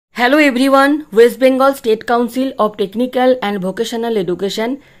Hello everyone, West Bengal State Council of Technical and Vocational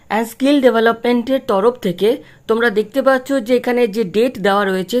Education and Skill Development এর তরফ থেকে তোমরা দেখতে পাচ্ছ যে এখানে যে ডেট দেওয়া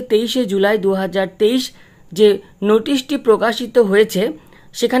রয়েছে 23 জুলাই 2023 যে নোটিশটি প্রকাশিত হয়েছে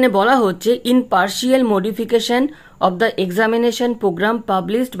সেখানে বলা হচ্ছে in partial modification of the examination program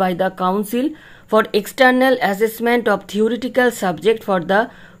published by the Council for external assessment of theoretical subject for the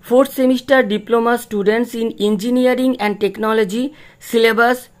 4th semester diploma students in engineering and technology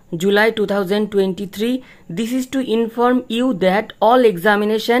syllabus July 2023. This is to inform you that all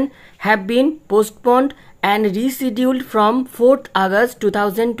examination have been postponed and rescheduled from 4th August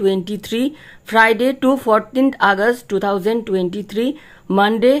 2023 Friday to 14th August 2023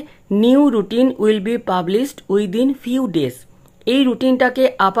 Monday. New routine will be published within few days. এই রুটিনটাকে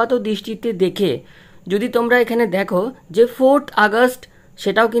আপাত দৃষ্টিতে দেখে যদি তোমরা এখানে দেখো যে 4th আগস্ট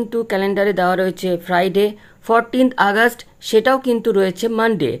সেটাও কিন্তু ক্যালেন্ডারে দেওয়া রয়েছে ফ্রাইডে, 14th আগস্ট সেটাও কিন্তু রয়েছে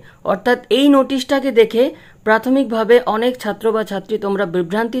মানডে। অর্থাৎ এই নোটিশটাকে দেখে প্রাথমিকভাবে অনেক ছাত্র বা ছাত্রী তোমরা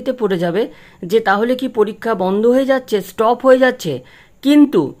বিভ্রান্তিতে পড়ে যাবে যে তাহলে কি পরীক্ষা বন্ধ হয়ে যাচ্ছে, স্টপ হয়ে যাচ্ছে।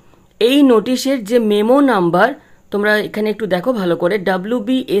 কিন্তু এই নোটিশের যে মেমো নাম্বার তোমরা এখানে একটু দেখো ভালো করে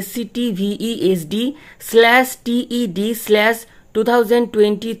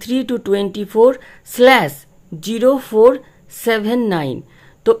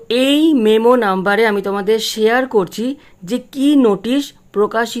তো এই মেমো নাম্বারে আমি তোমাদের শেয়ার করছি যে কি নোটিশ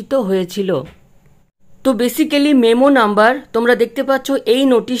প্রকাশিত হয়েছিল। তো বেসিক্যালি মেমো নাম্বার তোমরা দেখতে পাচ্ছ এই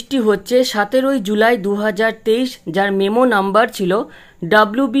নোটিশটি হচ্ছে 17 জুলাই 2023 যার মেমো নাম্বার ছিল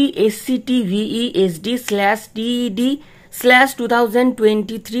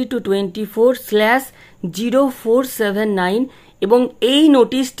wbscte/TED/2023-24/0479 এবং এই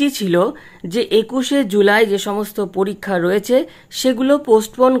নোটিশটি ছিল যে 21 জুলাই যে সমস্ত পরীক্ষা রয়েছে সেগুলো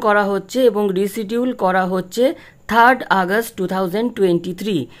পোস্টপোন করা হচ্ছে এবং রিশিডিউল করা হচ্ছে 3rd আগস্ট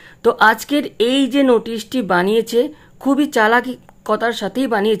 2023। তো আজকের এই যে নোটিশটি বানিয়েছে খুবই চালাকিতার সাথেই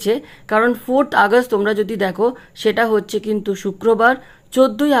বানিয়েছে, কারণ 4th আগস্ট তোমরা যদি দেখো সেটা হচ্ছে কিন্তু শুক্রবার,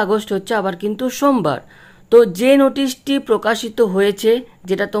 14 আগস্ট হচ্ছে আবার কিন্তু সোমবার। তো যে নোটিশটি প্রকাশিত হয়েছে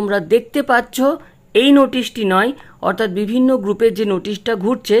যেটা তোমরা দেখতে পাচ্ছ এই নোটিশটি নয়, অর্থাৎ বিভিন্ন গ্রুপের যে নোটিশটা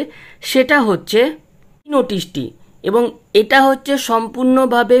ঘুরছে সেটা হচ্ছে নোটিশটি, এবং এটা হচ্ছে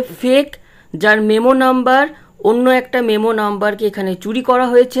সম্পূর্ণভাবে ফেক, যার মেমো নাম্বার অন্য একটা মেমো নাম্বারকে এখানে চুরি করা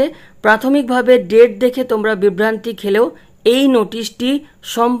হয়েছে। প্রাথমিকভাবে ডেট দেখে তোমরা বিভ্রান্তি খেলেও এই নোটিশটি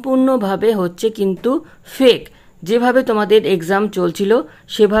সম্পূর্ণভাবে হচ্ছে কিন্তু ফেক। যেভাবে তোমাদের এক্সাম চলছিল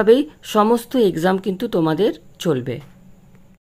সেভাবেই সমস্ত এক্সাম কিন্তু তোমাদের চলবে।